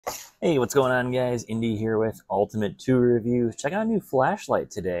Hey, what's going on, guys? Indy here with Ultimate 2 Reviews. Check out a new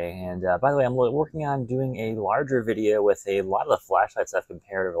flashlight today. And by the way, I'm working on doing a larger video with a lot of the flashlights I've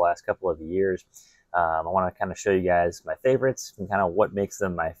compared over the last couple of years. I want to kind of show you guys my favorites and kind of what makes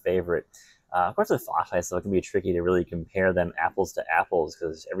them my favorite. Of course, with flashlights, though, it can be tricky to really compare them apples to apples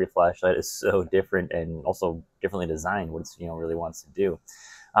because every flashlight is so different and also differently designed, what it really wants to do.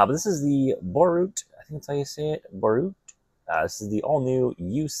 But this is the Boruit, I think that's how you say it, Boruit. This is the all-new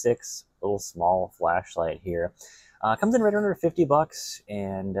U6 little small flashlight here. Comes in right under 50 bucks,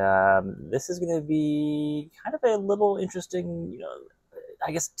 and this is going to be kind of a little interesting,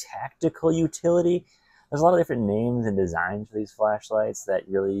 I guess, tactical utility. There's a lot of different names and designs for these flashlights that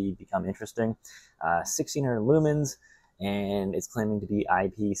really become interesting. 1600 lumens, and it's claiming to be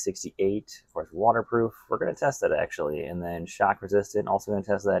IP68, of course, waterproof. We're going to test that, actually, and then shock resistant, also going to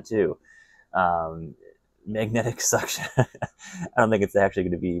test that, too. Magnetic suction. I don't think it's actually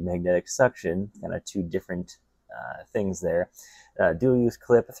going to be magnetic suction. Kind of two different things there. Dual use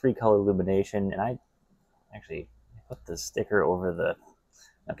clip, 3-color illumination, and I actually put the sticker over the.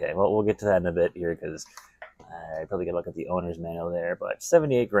 Okay, well, we'll get to that in a bit here because I probably got to look at the owner's manual there. But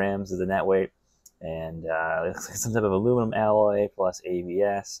 78 grams is the net weight, and it looks like some type of aluminum alloy plus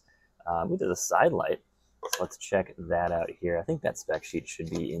ABS. There's a side light. So let's check that out here. I think that spec sheet should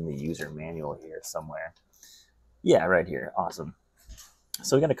be in the user manual here somewhere. Yeah, right here. Awesome.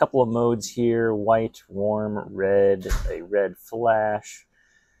 So we got a couple of modes here: white, warm, red, a red flash,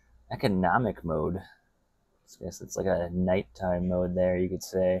 economic mode. I guess it's like a nighttime mode there, you could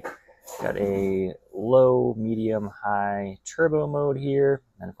say. Got a low, medium, high turbo mode here.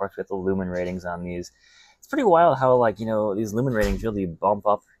 And of course, we got the lumen ratings on these. It's pretty wild how, these lumen ratings really bump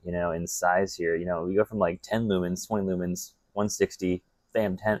up, in size here. We go from like 10 lumens, 20 lumens, 160,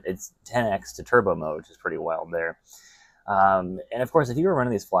 bam, it's 10x to turbo mode, which is pretty wild there. And of course, if you were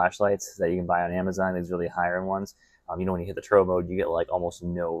running these flashlights that you can buy on Amazon, these really higher ones, when you hit the turbo mode, you get like almost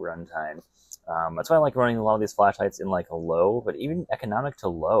no runtime. That's why I like running a lot of these flashlights in like a low, but even economic to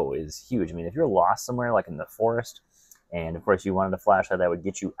low is huge. I mean, if you're lost somewhere like in the forest, and of course you wanted a flashlight that would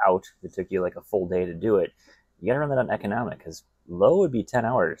get you out, it took you like a full day to do it, you gotta run that on economic, because low would be 10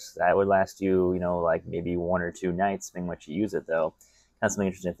 hours. That would last you, like maybe 1 or 2 nights, depending on what you use it though. That's something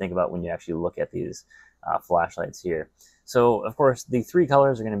interesting to think about when you actually look at these flashlights here. So of course the 3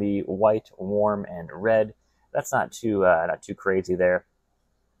 colors are going to be white, warm, and red. That's not too crazy there.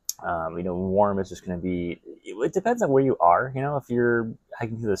 Warm is just going to be, it depends on where you are. If you're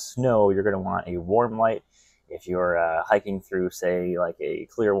hiking through the snow, you're going to want a warm light. If you're hiking through, say, like a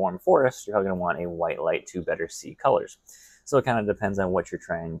clear, warm forest, you're probably going to want a white light to better see colors. So it kind of depends on what you're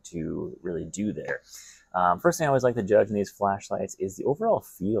trying to really do there. First thing I always like to judge in these flashlights is the overall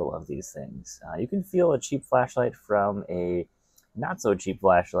feel of these things. You can feel a cheap flashlight from a not so cheap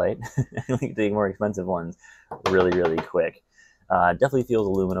flashlight, the more expensive ones, really, really quick. Definitely feels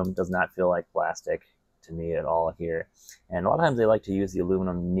aluminum, does not feel like plastic to me at all here. And a lot of times they like to use the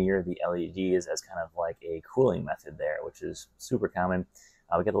aluminum near the LEDs as kind of like a cooling method there, which is super common.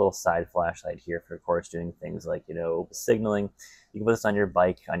 We get a little side flashlight here for, of course, doing things like, signaling. You can put this on your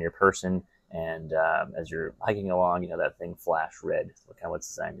bike, on your person, and as you're hiking along, that thing flash red. That's kind of what it's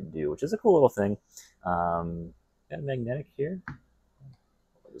designed to do, which is a cool little thing. Got a magnetic here.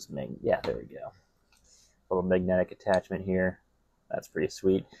 Yeah, there we go. A little magnetic attachment here. That's pretty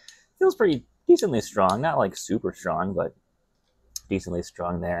sweet. Feels pretty decently strong. Not like super strong, but decently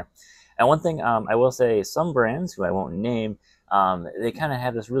strong there. And one thing I will say, some brands, who I won't name, they kind of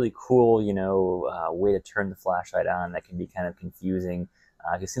have this really cool, way to turn the flashlight on that can be kind of confusing.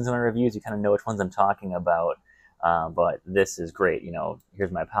 If you've seen some of my reviews, you kind of know which ones I'm talking about. But this is great.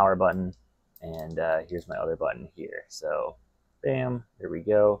 Here's my power button, and here's my other button here. So, bam, there we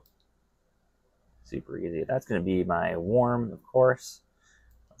go. Super easy. That's going to be my warm, of course.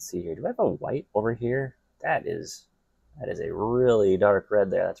 Let's see here. Do I have a white over here? That is a really dark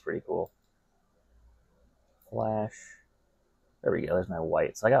red there. That's pretty cool. Flash. There we go. There's my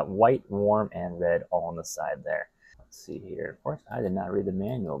white. So I got white, warm, and red all on the side there. Let's see here. Of course, I did not read the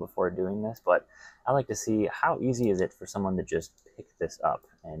manual before doing this, but I like to see how easy is it for someone to just pick this up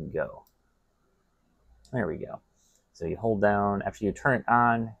and go. There we go. So you hold down, after you turn it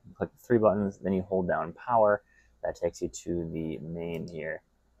on, you click the 3 buttons, then you hold down power. That takes you to the main here.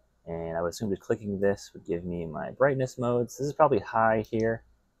 And I would assume just clicking this would give me my brightness modes. This is probably high here.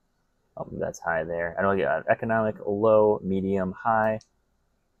 Oh, that's high there. I know I got economic, low, medium, high.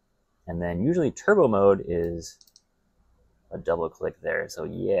 And then usually turbo mode is a double click there. So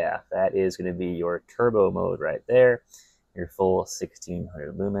yeah, that is going to be your turbo mode right there. Your full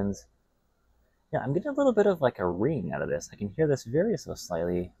 1600 lumens. Yeah, I'm getting a little bit of like a ringing out of this. I can hear this very so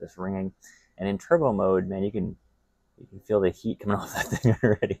slightly, this ringing. And in turbo mode, man, you can feel the heat coming off that thing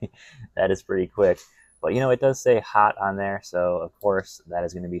already. That is pretty quick. But you know, it does say hot on there, so of course that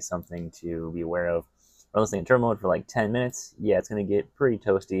is going to be something to be aware of. Run this thing in turbo mode for like 10 minutes. Yeah, it's going to get pretty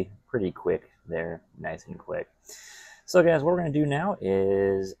toasty, pretty quick there, nice and quick. So guys, what we're going to do now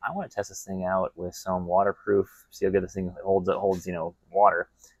is I want to test this thing out with some waterproof, see how good this thing holds, you know, water.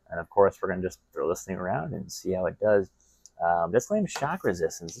 And of course, we're going to just throw this thing around and see how it does. This claims shock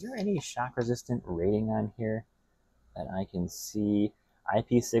resistance. Is there any shock resistant rating on here that I can see?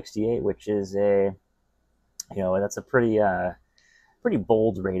 IP68, which is a, you know, that's a pretty pretty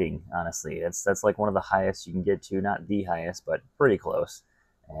bold rating, honestly. That's like one of the highest you can get to, not the highest, but pretty close.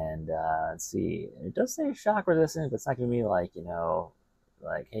 And let's see, it does say shock resistant, but it's not going to be like, you know,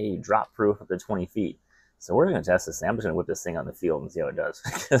 like, hey, drop proof up to 20 feet. So we're going to test this thing. I'm just going to whip this thing on the field and see how it does.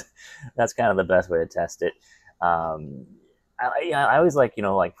 That's kind of the best way to test it. I always like, you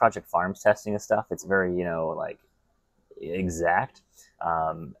know, like Project Farms testing and stuff. It's very, you know, like exact.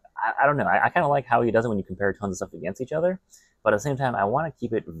 I don't know. I kind of like how he does it when you compare tons of stuff against each other. But at the same time, I want to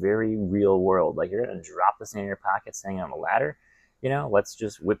keep it very real world. Like, you're going to drop this thing in your pocket, staying on a ladder. You know, let's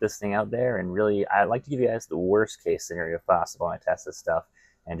just whip this thing out there. And really, I like to give you guys the worst case scenario possible when I test this stuff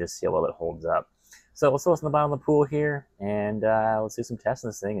and just see how well it holds up. So let's throw this in the bottom of the pool here, and let's do some testing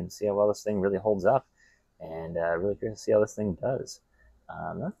this thing and see how well this thing really holds up. And really curious to see how this thing does.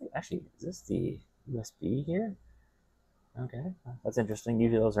 Actually, is this the USB here? Okay, that's interesting.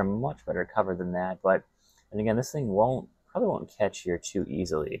 Usually those are much better covered than that. But, and again, this thing probably won't catch here too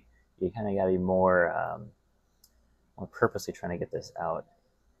easily. You kind of got to be more purposely trying to get this out.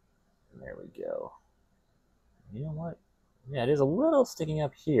 And there we go. You know what? Yeah, it is a little sticking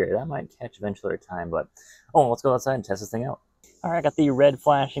up here. That might catch eventually over time, but oh, let's go outside and test this thing out. All right, I got the red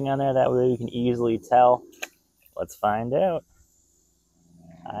flashing on there. That way you can easily tell. Let's find out.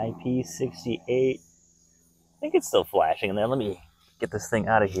 IP68. I think it's still flashing in there. Let me get this thing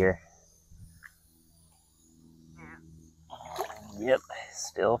out of here. Yep,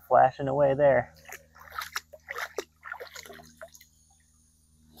 still flashing away there.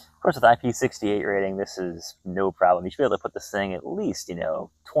 Of course, with IP68 rating, this is no problem. You should be able to put this thing at least, you know,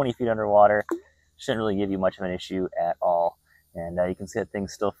 20 feet underwater. Shouldn't really give you much of an issue at all. And you can see that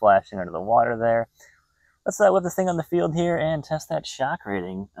thing's still flashing under the water there. Let's whip this thing on the field here and test that shock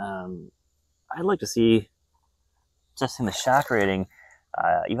rating. I'd like to see testing the shock rating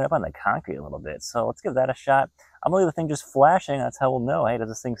even up on the concrete a little bit. So let's give that a shot. I'm going to leave the thing just flashing. That's how we'll know, hey, does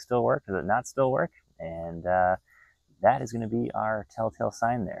this thing still work? Does it not still work? And that is going to be our telltale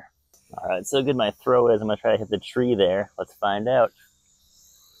sign there. All right, so good my throw is. I'm going to try to hit the tree there. Let's find out.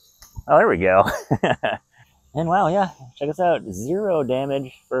 Oh, there we go. And wow, yeah, check this out. 0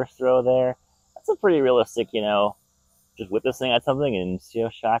 damage first throw there. That's a pretty realistic, you know, just whip this thing at something and see how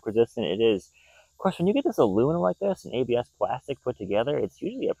shock resistant it is. Of course, when you get this aluminum like this and ABS plastic put together, it's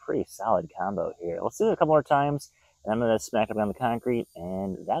usually a pretty solid combo here. Let's do it a couple more times, and I'm going to smack it on the concrete,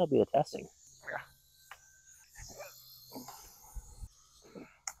 and that'll be the testing.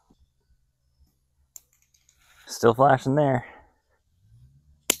 Still flashing there.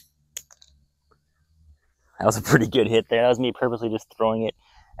 That was a pretty good hit there. That was me purposely just throwing it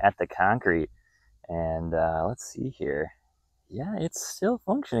at the concrete. And let's see here. Yeah, it's still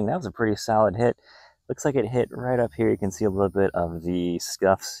functioning. That was a pretty solid hit. Looks like it hit right up here. You can see a little bit of the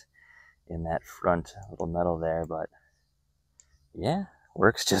scuffs in that front little metal there. But yeah,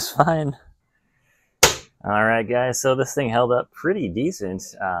 works just fine. All right, guys, so this thing held up pretty decent.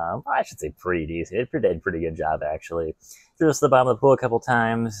 I should say pretty decent. It did a pretty good job, actually. Threw this to the bottom of the pool a couple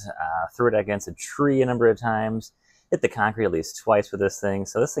times, threw it against a tree a number of times, hit the concrete at least twice with this thing,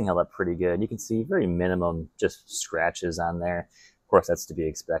 so this thing held up pretty good. You can see very minimum just scratches on there. Of course, that's to be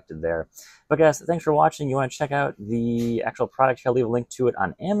expected there. But guys, thanks for watching. You want to check out the actual product, I'll leave a link to it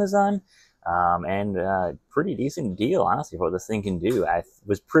on Amazon. Pretty decent deal, honestly, for what this thing can do. I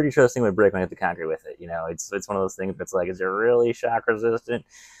was pretty sure this thing would break when I hit the concrete with it. You know, it's one of those things that's like, is it really shock resistant?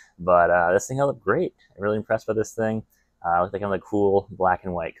 But this thing held up great. I'm really impressed by this thing. Looks like kind of a cool black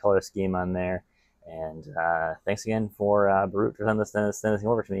and white color scheme on there. And thanks again for Boruit for sending this thing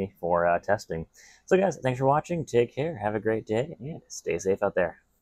over to me for testing. So guys, thanks for watching. Take care. Have a great day, and stay safe out there.